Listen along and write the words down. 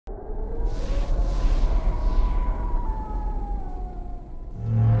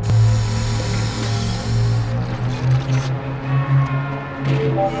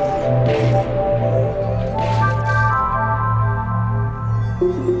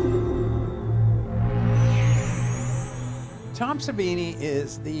Tom Savini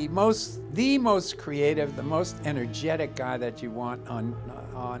is the most creative, the most energetic guy that you want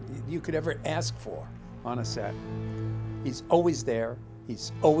you could ever ask for on a set. He's always there.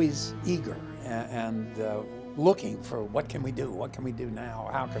 He's always eager and looking for what can we do? What can we do now?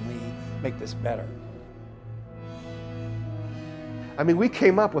 How can we make this better? I mean, we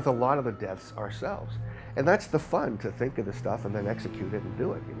came up with a lot of the deaths ourselves. And that's the fun, to think of the stuff and then execute it and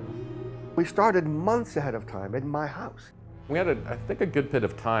do it, you know. We started months ahead of time in my house. We had, I think, a good bit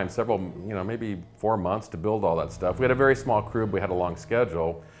of time, several, maybe 4 months to build all that stuff. We had a very small crew, but we had a long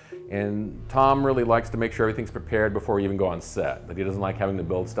schedule. And Tom really likes to make sure everything's prepared before you even go on set. That he doesn't like having to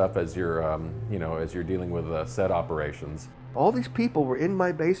build stuff as you're, as you're dealing with set operations. All these people were in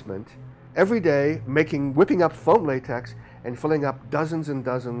my basement every day, whipping up foam latex and filling up dozens and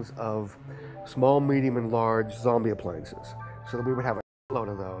dozens of small, medium, and large zombie appliances, so that we would have a load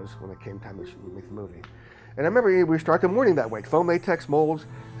of those when it came time to make the movie. And I remember we started the morning that way, foam latex molds,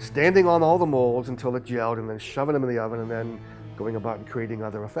 standing on all the molds until it gelled, and then shoving them in the oven, and then going about and creating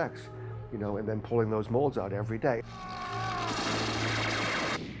other effects, and then pulling those molds out every day.